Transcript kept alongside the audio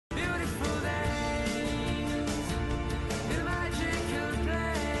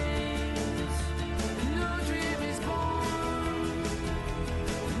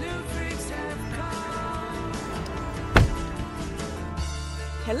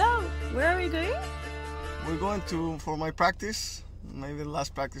Hello, where are we going? We're going for my practice, maybe the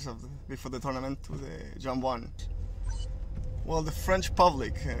last practice before the tournament, to the Jump 1. Well, the French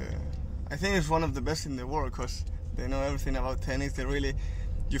public, I think it's one of the best in the world because they know everything about tennis.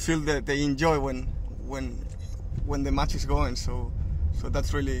 You feel that they enjoy when the match is going. So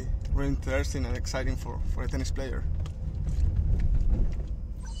that's really interesting and exciting for a tennis player.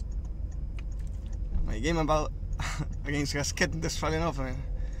 My game against Gasquet in the Australian Open.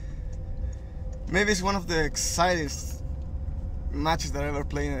 Maybe it's one of the exciting matches that I ever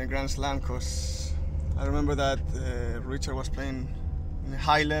played in a Grand Slam, because I remember that Richard was playing in a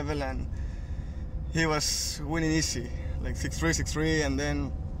high level and he was winning easy, like 6-3, 6-3, and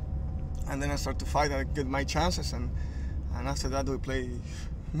then I started to fight. I get my chances, and after that we played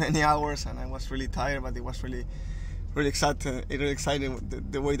many hours, and I was really tired, but it was really exciting. Really exciting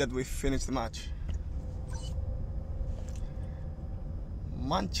the way that we finished the match.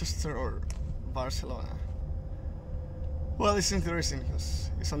 Manchester or Barcelona? Well, it's interesting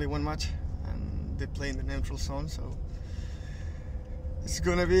because it's only one match and they play in the neutral zone, so it's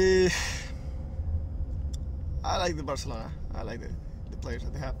gonna be... I like the Barcelona. I like the players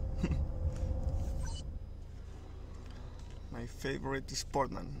that they have. My favorite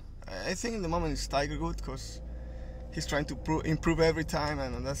sportman, I think in the moment is Tiger Woods, because he's trying to improve every time,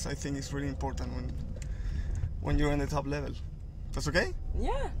 and that's, I think, is really important when you're on the top level. That's okay?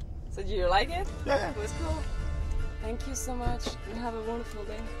 Yeah. So do you like it? Yeah. It was cool. Thank you so much and have a wonderful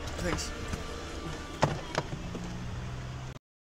day. Thanks.